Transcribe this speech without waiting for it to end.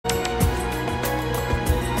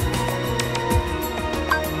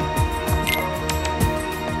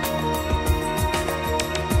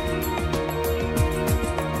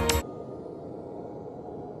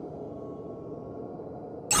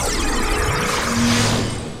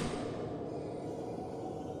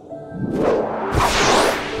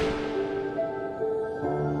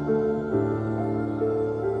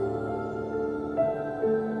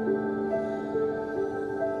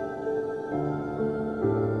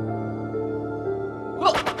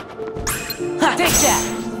Take that!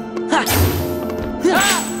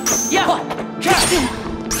 Yeah!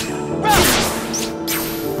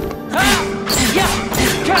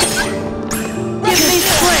 Give me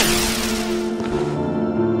strength!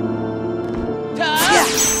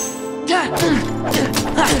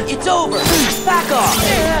 It's over! Back off!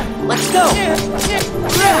 Let's go!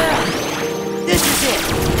 This is it!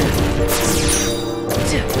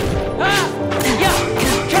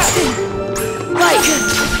 Right!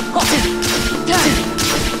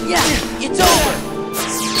 Yeah, it's over!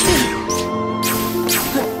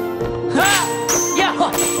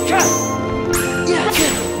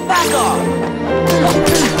 Back off!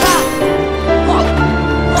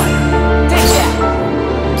 Take that!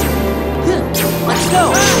 Let's go!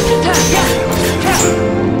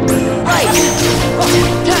 Right!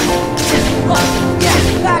 Yeah,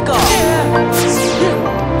 back off!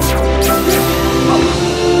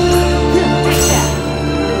 Take that! Yeah!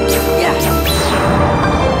 Yeah! Take that!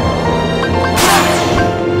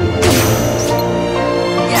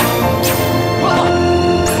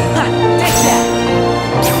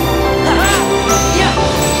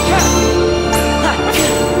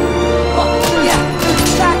 Yeah!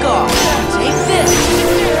 Back off! Take this!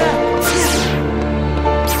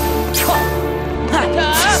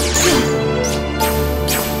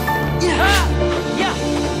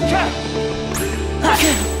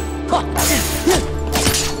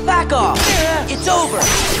 Back off! It's over!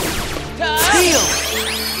 Heal!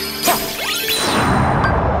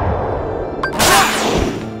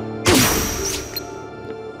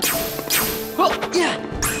 Yeah!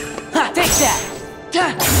 Take that!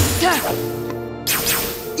 Yeah!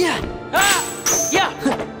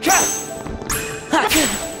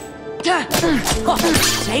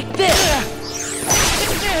 Take this! Take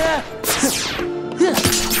that!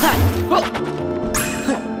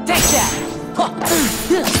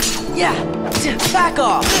 Yeah! Back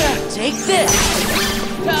off! Take this!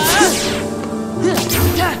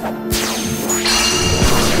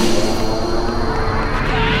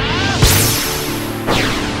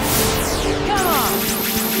 Come on!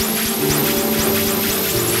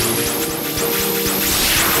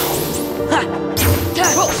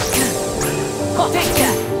 Take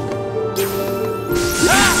that!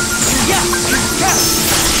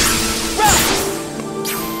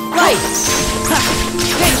 Right!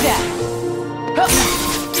 Take that!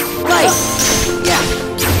 Right! Yeah!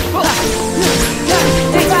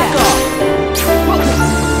 Take back off!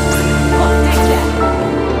 Take that!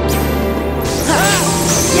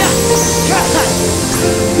 Yeah!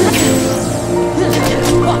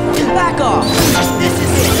 Back off! This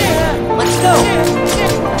is it! Let's go!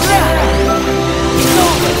 It's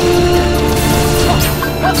over!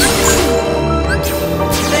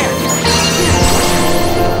 There!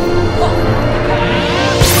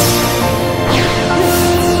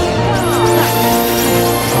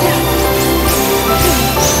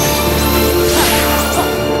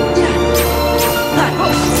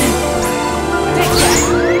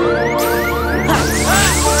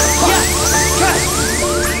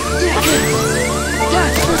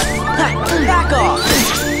 Back off!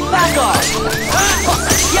 Back off!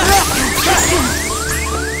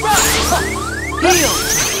 Heal!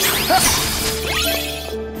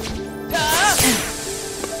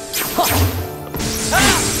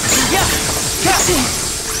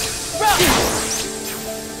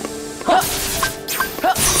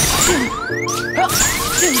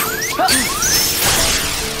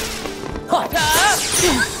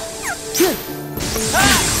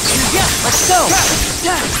 Let's go!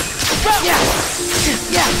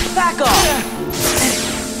 Yeah! Back off!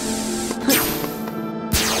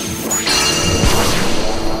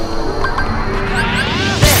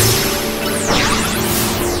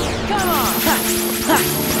 Come on!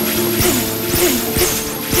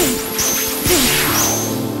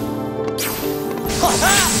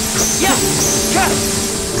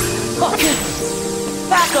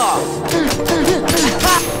 Back off!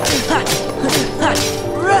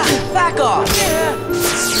 Back off!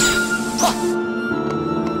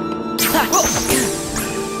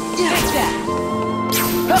 Take that!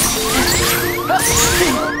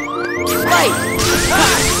 Right!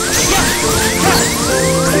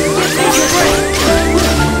 Give me strength!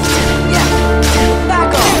 Yeah!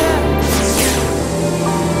 Back off!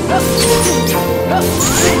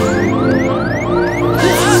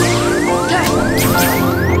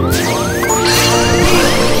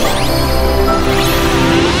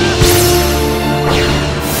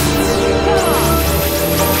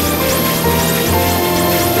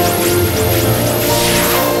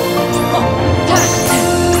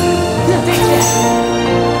 Take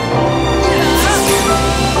that!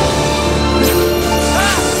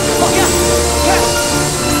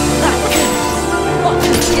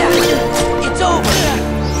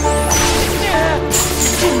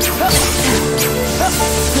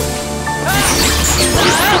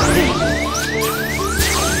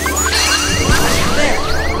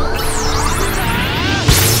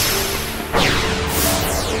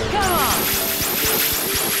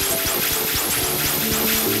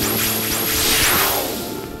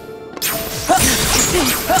 Heal!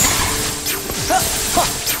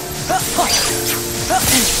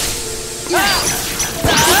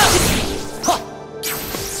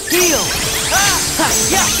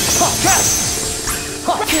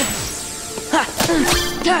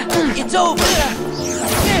 It's over!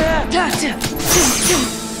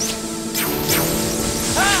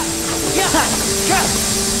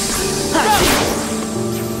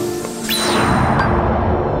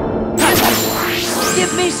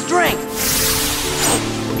 Give me strength!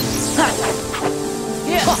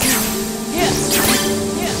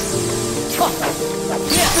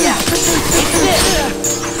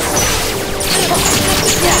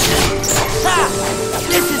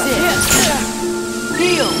 This is it!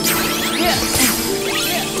 Heal!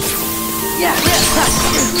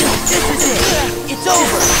 This is it! It's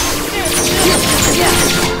over!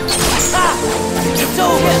 It's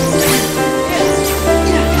over!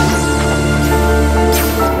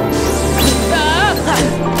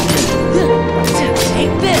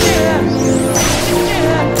 Take this!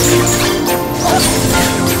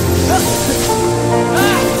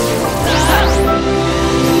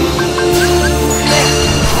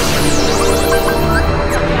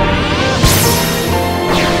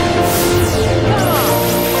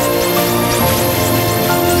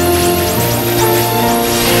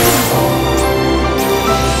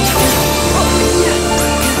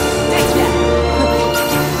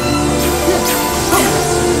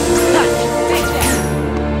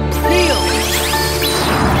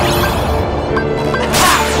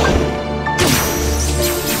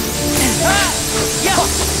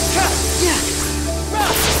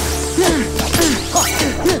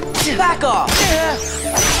 Back off!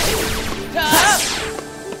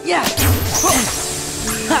 Yeah!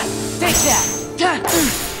 Take that!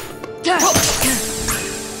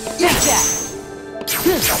 Take that!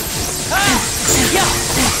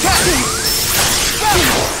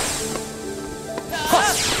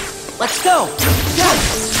 Let's go!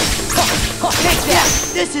 Take that!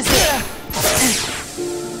 This is it!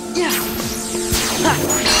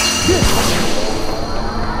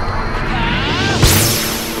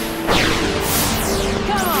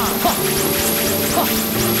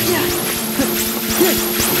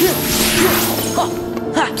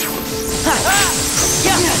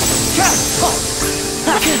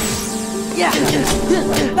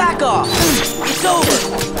 Back off! It's over!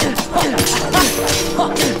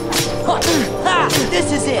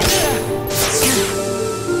 This is it!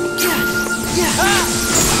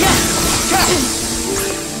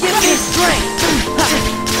 Give me strength!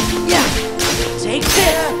 Take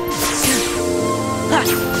this!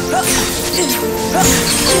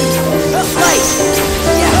 Fight!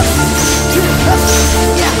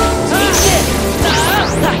 Take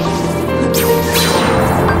this!